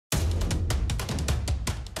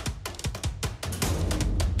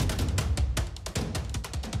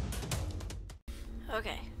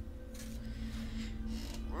Okay.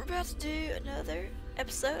 We're about to do another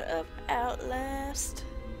episode of Outlast.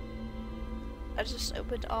 I just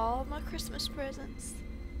opened all my Christmas presents.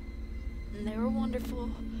 And they were wonderful.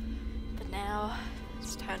 But now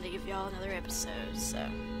it's time to give y'all another episode, so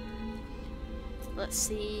let's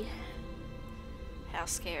see how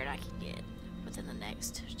scared I can get within the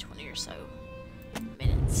next 20 or so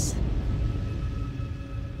minutes.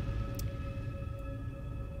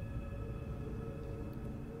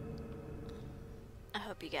 I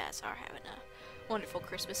hope you guys are having a wonderful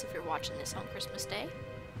Christmas if you're watching this on Christmas Day.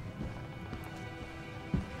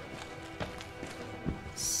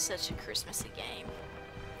 Such a Christmassy game.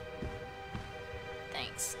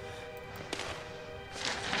 Thanks.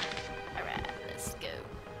 Alright, let's go.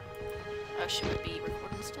 Oh, should we be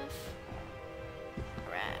recording stuff?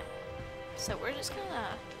 Alright. So we're just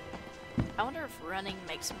gonna... I wonder if running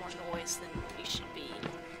makes more noise than we should be.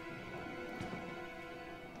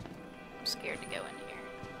 I'm scared to go in here.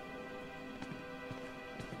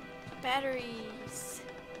 Batteries!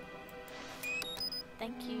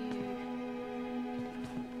 Thank you.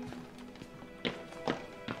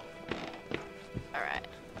 Alright,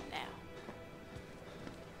 now.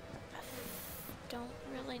 I don't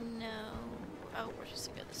really know... Oh, we're just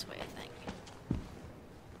gonna go this way, I think.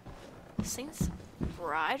 Seems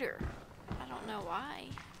brighter. I don't know why.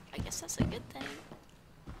 I guess that's a good thing.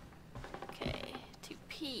 Okay, to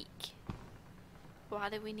peek. Why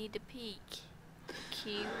do we need to peek?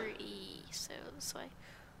 Q or E? So this way.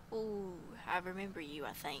 Ooh, I remember you,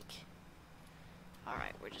 I think.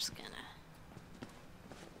 Alright, we're just gonna...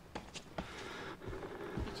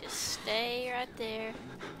 You just stay right there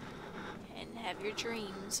and have your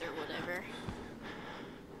dreams or whatever.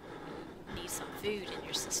 Need some food in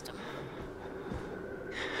your system.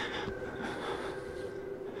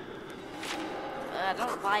 But I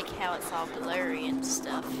don't like how it's all blurry and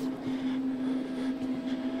stuff.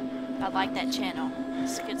 I like that channel.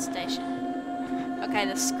 It's a good station. Okay,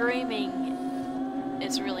 the screaming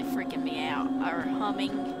is really freaking me out. Or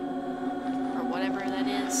humming. Or whatever that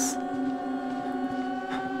is.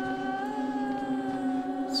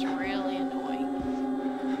 It's really annoying.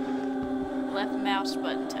 Left mouse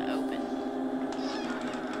button to open.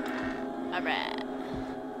 Alright.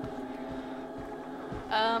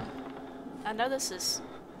 I know this is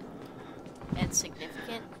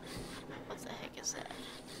insignificant. What the heck is that?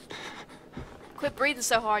 Quit breathing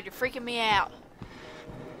so hard, you're freaking me out.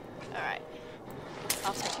 Alright.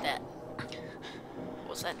 I'll take that. What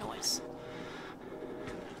was that noise?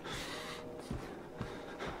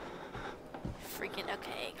 Freaking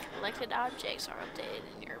okay. Collected objects are updated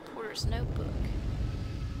in your reporter's notebook.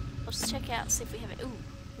 Let's check out and see if we have it. Ooh,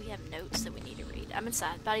 we have notes that we need to read. I'm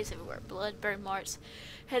inside. Bodies everywhere. Blood, burn marks.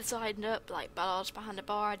 Heads lighting up like bottles behind the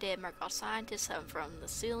bar. Dead Murkoff scientists hung from the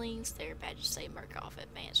ceilings. Their badges say Murkoff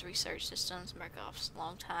Advanced Research Systems. Murkoff's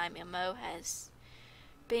longtime MO has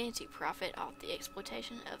been to profit off the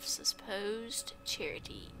exploitation of supposed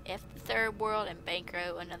charity. F the third world and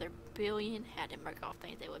bankroll another billion. How did Murkoff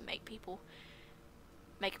think they would make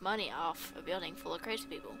money off a building full of crazy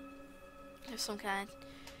people? There's some kind of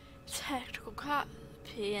tactical cop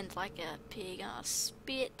pinned like a pig on a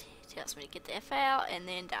spit. Tells me to get the F out and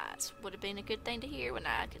then dies. Would have been a good thing to hear when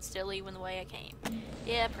I could still leave in the way I came.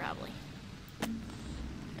 Yeah, probably.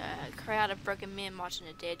 A crowd of broken men watching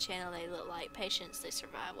a dead channel. They look like patients. They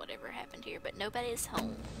survive whatever happened here, but nobody's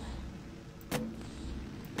home.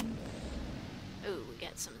 Ooh, we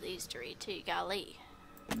got some of these to read too. Golly.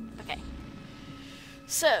 Okay.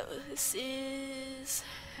 So, this is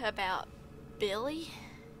about Billy.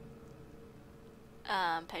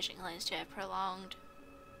 Patient claims to have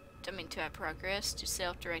progressed to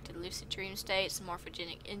self-directed lucid dream states,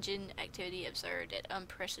 morphogenic engine activity observed at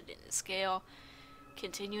unprecedented scale,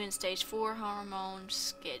 continuing stage 4 hormone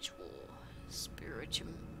schedule,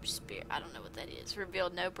 I don't know what that is,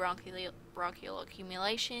 revealed no bronchial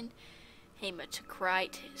accumulation,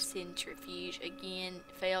 hematocrite centrifuge again,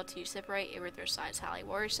 failed to separate erythrocytes, highly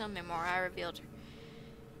worrisome, MRI revealed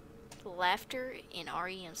laughter in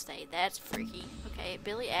REM state. That's freaky. Okay,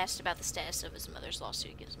 Billy asked about the status of his mother's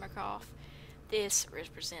lawsuit against Murkoff. This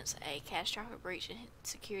represents a catastrophic breach in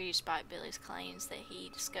security despite Billy's claims that he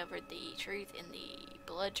discovered the truth in the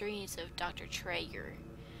blood dreams of Dr. Traeger.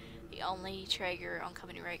 The only Traeger on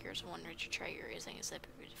company records, one Richard Traeger, is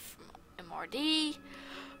separated from MRD.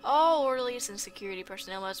 All orderlies and security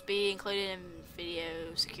personnel must be included in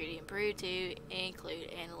video security improved to include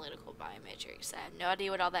analytical biometrics. I have no idea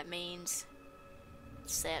what all that means,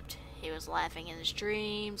 except he was laughing in his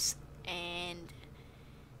dreams and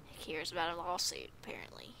he cares about a lawsuit,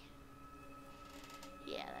 apparently.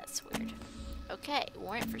 Yeah, that's weird. Okay,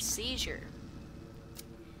 warrant for seizure.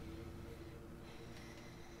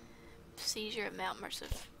 Seizure at Mount Mercer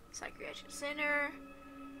Psychiatric Center.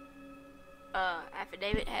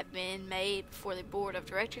 Affidavit have been made before the board of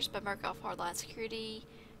directors by Murkoff Hardline Security,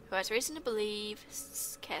 who has reason to believe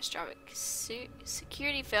catastrophic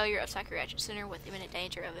security failure of Psychiatric Center with imminent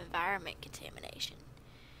danger of environment contamination.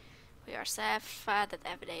 We are satisfied that the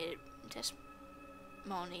affidavit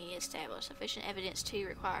testimony established sufficient evidence to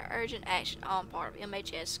require urgent action on part of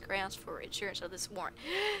MHS grounds for insurance of this warrant.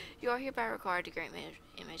 You are hereby required to grant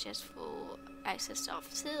MHS full access to all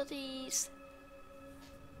facilities.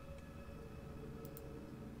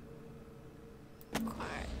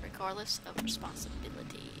 Regardless of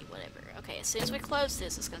responsibility, whatever. Okay, as soon as we close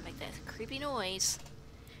this, it's gonna make that creepy noise.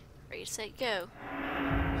 Ready, set, go.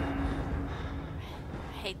 I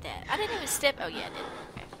hate that. I didn't even step. Oh yeah, I did.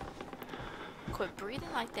 Okay. Quit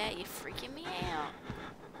breathing like that. You're freaking me out.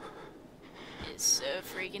 It's so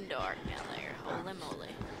freaking dark down there. Holy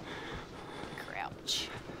moly. Crouch.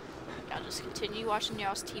 I'll just continue watching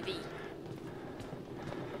y'all's TV.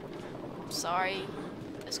 I'm sorry.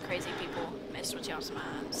 Those crazy people messed with y'all's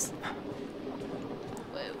minds.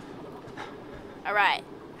 Whoa. Alright,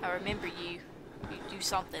 I remember you. You do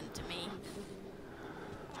something to me.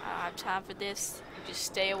 I don't have time for this. You just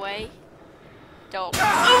stay away. Don't. Okay.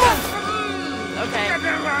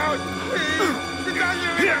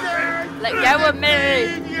 Let go of me!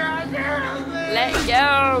 Let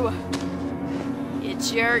go! You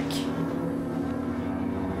jerk.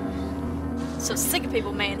 So sick of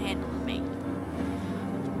people manhandling me.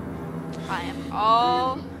 I am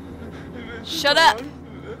all... Shut up!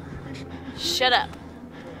 Shut up.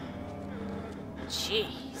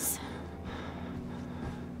 Jeez.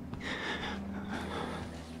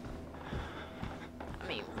 I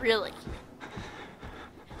mean, really.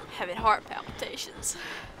 Having heart palpitations.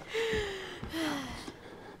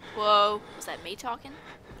 Whoa. Was that me talking?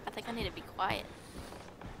 I think I need to be quiet.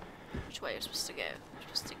 Which way are we supposed to go? We're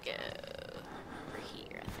supposed to go over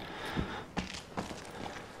here, I think.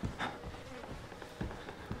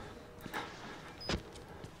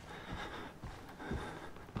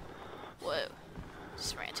 Whoa.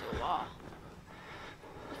 Just ran to a wall.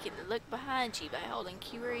 You can look behind you by holding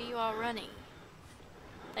Q where you are running.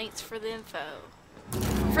 Thanks for the info.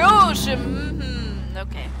 Frozen!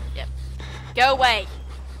 Okay, yep. Go away!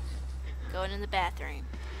 Going in the bathroom.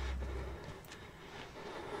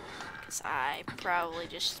 Because I probably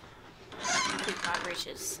just pooped my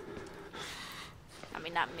britches. I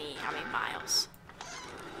mean, not me, I mean Miles.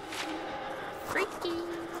 Freaky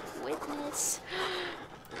witness.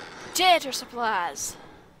 Janitor supplies!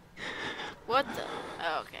 What the?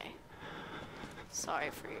 Oh, okay. Sorry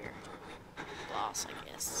for your loss, I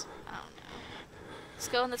guess. I don't know. Let's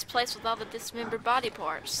go in this place with all the dismembered body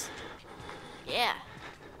parts. Yeah.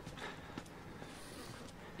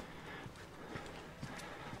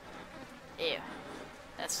 Ew.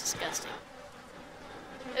 That's disgusting.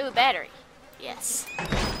 Ooh, battery. Yes.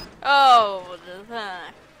 Oh,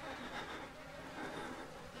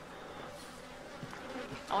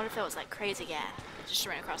 I wonder if that was that crazy guy that just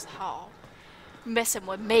ran across the hall. Messing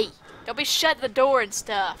with me. Don't be shutting the door and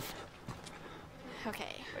stuff.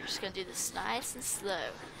 Okay, we're just gonna do this nice and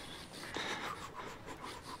slow.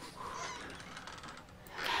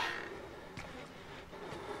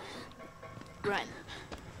 Run.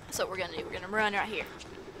 That's what we're gonna do. We're gonna run right here.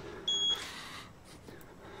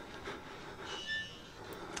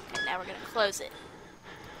 Okay, now we're gonna close it.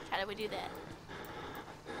 How do we do that?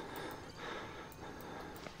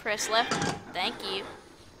 Press left. Thank you.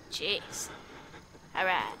 Jeez.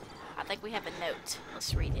 Alright. I think we have a note.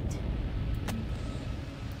 Let's read it.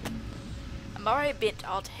 I'm already bent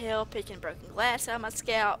all to hell, picking broken glass out of my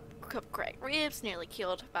scalp, couple cracked ribs, nearly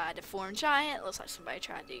killed by a deformed giant. Looks like somebody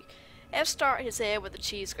tried to F-start his head with a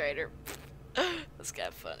cheese grater. That's kind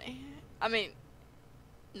of funny. I mean,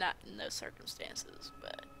 not in those circumstances,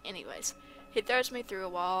 but anyways. He throws me through a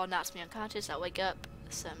wall, knocks me unconscious. I wake up,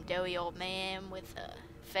 some doughy old man with a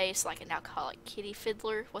face like an alcoholic kitty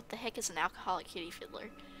fiddler. What the heck is an alcoholic kitty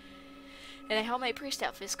fiddler? And a homemade priest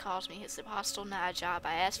outfit calls me his apostle night job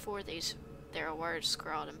I asked for. There are words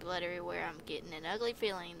scrawled in blood everywhere. I'm getting an ugly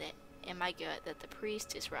feeling that in my gut that the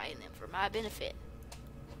priest is writing them for my benefit.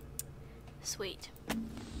 Sweet.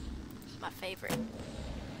 My favorite.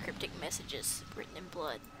 Cryptic messages written in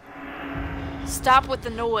blood. Stop with the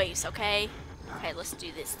noise, okay? Okay, let's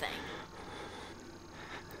do this thing.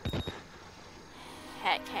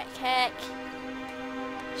 Hack, hack, hack.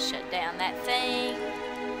 Shut down that thing.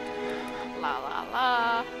 La la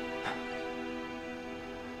la.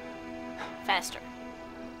 Faster.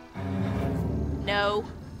 No.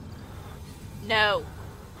 No.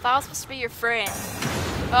 Thought I was supposed to be your friend.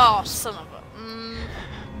 Oh, son of a...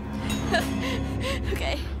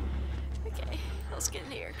 Okay. Okay. Let's get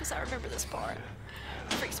in here, because I remember this part.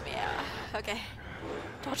 It freaks me out. Okay.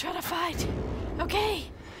 Don't try to fight. Okay.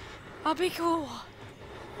 I'll be cool.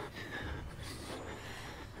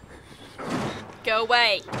 Go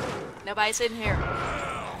away. Nobody's in here.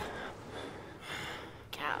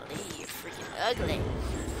 Golly, you're freaking ugly.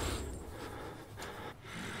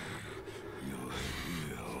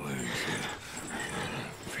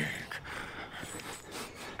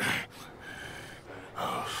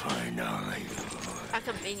 How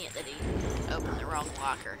convenient that he opened the wrong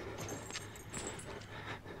locker.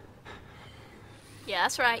 Yeah,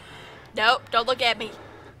 that's right. Nope, don't look at me.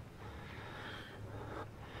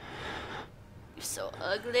 You're so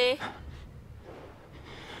ugly.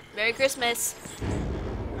 Merry Christmas.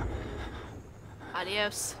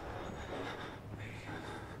 Adios.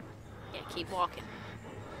 Yeah, keep walking.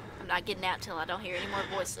 I'm not getting out till I don't hear any more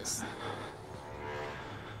voices.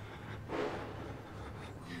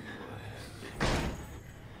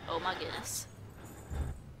 Oh my goodness.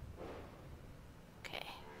 Okay.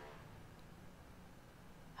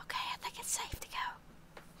 Okay, I think it's safe to go.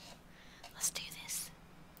 Let's do this.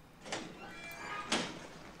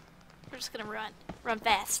 We're just gonna run. Run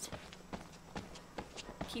fast.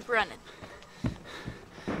 Keep running.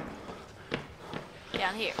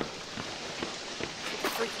 Down here. The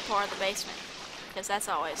freaky part of the basement. Because that's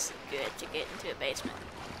always good to get into a basement.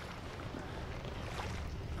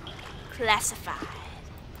 Classified.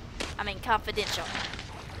 I mean confidential.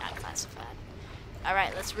 Not classified.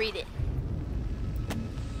 Alright, let's read it.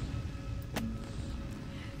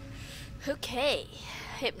 Okay.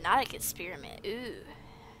 Hypnotic experiment. Ooh.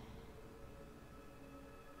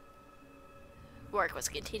 Work was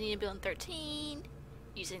continued in Building 13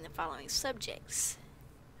 using the following subjects.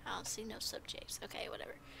 I don't see no subjects. Okay,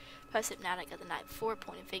 whatever. Post-hypnotic of the night before,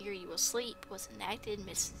 pointing finger, you will sleep, was enacted.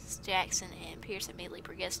 Mrs. Jackson and Pierce immediately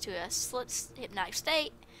progressed to a hypnotic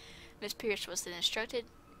state. Miss Pierce was then instructed,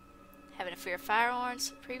 having a fear of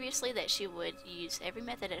firearms previously, that she would use every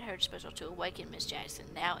method at her disposal to awaken Miss Jackson.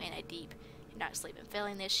 Now in a deep hypnotic sleep, and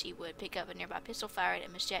failing this, she would pick up a nearby pistol, fire it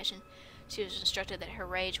at Miss Jackson. She was instructed that her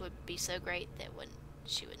rage would be so great that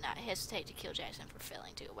she would not hesitate to kill Jackson for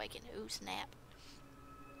failing to awaken. Ooh, snap.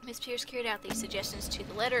 Miss Pierce carried out these suggestions to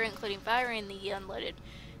the letter, including firing the unloaded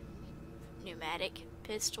pneumatic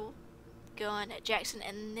pistol gun at Jackson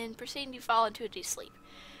and then proceeding to fall into a deep sleep.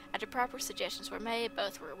 After proper suggestions were made,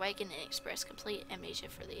 both were awakened and expressed complete amnesia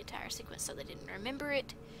for the entire sequence, so they didn't remember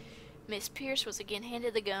it. Miss Pierce was again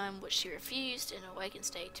handed the gun, which she refused in an awakened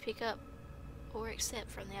state to pick up or accept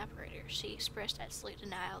from the operator. She expressed absolute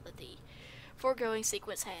denial that the foregoing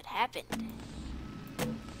sequence had happened.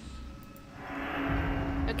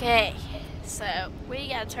 Okay, so we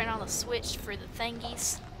gotta turn on the switch for the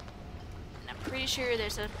thingies. And I'm pretty sure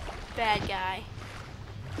there's a bad guy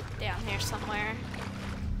down here somewhere.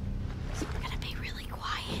 So we're gonna be really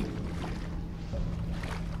quiet.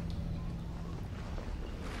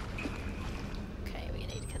 Okay, we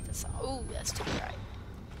need to cut this off. Ooh, that's too bright.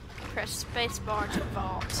 Press space bar to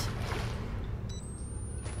vault.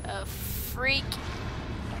 A freak.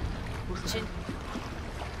 What's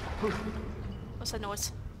that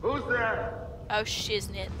noise? Who's there? Oh,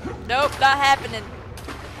 shiznit. Nope, not happening.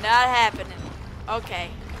 Not happening. Okay,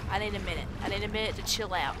 I need a minute. I need a minute to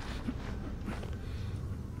chill out.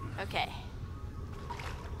 Okay.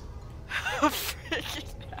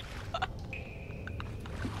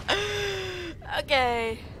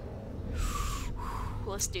 Okay.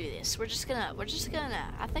 Let's do this. We're just gonna,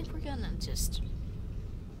 I think we're gonna just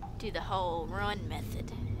do the whole run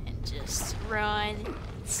method. And just run,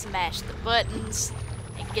 smash the buttons,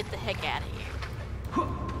 and get the heck out of here.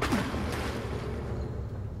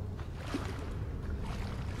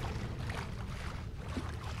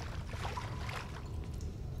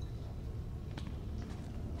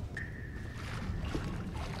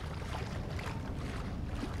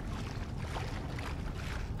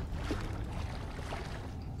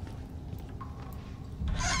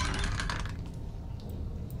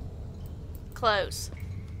 Close.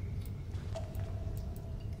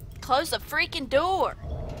 Close the freaking door!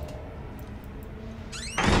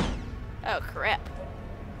 Oh crap.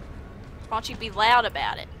 Why don't you be loud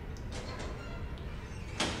about it?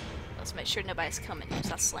 Let's make sure nobody's coming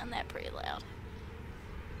because I slammed that pretty loud.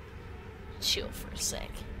 Chill for a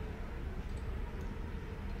sec.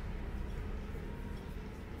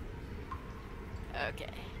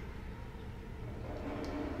 Okay.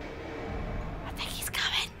 I think he's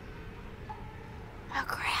coming. Oh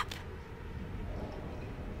crap.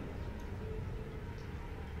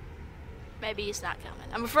 maybe he's not coming.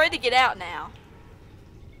 I'm afraid to get out now.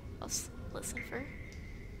 Let's listen for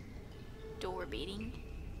door beating.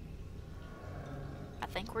 I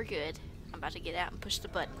think we're good. I'm about to get out and push the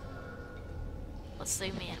button. Let's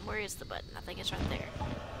zoom in. Where is the button? I think it's right there.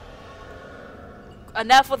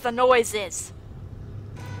 Enough with the noises.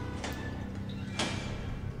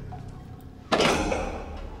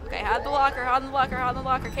 Okay, hide the locker, hide the locker, hide the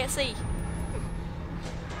locker. Can't see.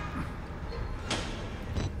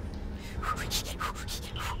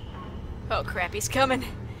 Oh crap, he's coming.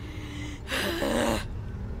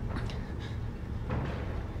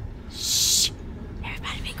 Shh.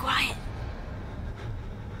 Everybody be quiet.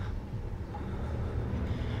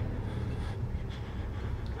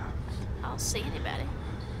 I don't see anybody.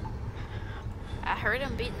 I heard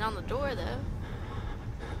him beating on the door though.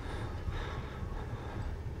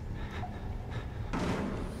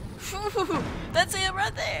 That's him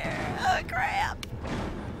right there. Oh crap.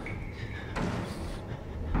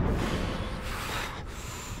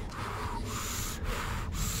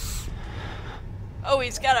 Oh,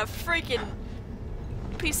 he's got a freaking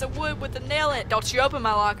piece of wood with a nail in it. Don't you open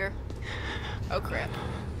my locker. Oh crap.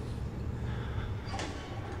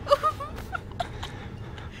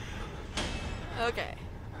 Okay.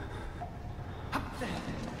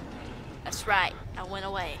 That's right. I went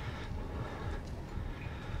away.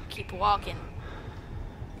 Keep walking.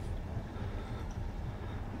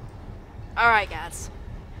 Alright, guys.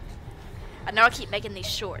 I know I keep making these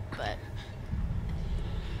short, but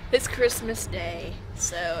it's Christmas Day.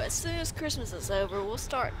 So as soon as Christmas is over, we'll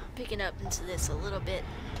start picking up into this a little bit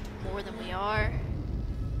more than we are.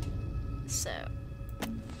 So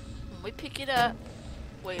when we pick it up,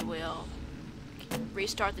 we will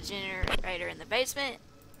restart the generator in the basement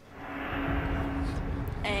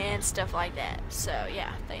and stuff like that. So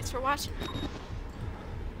yeah, thanks for watching.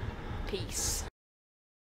 Peace.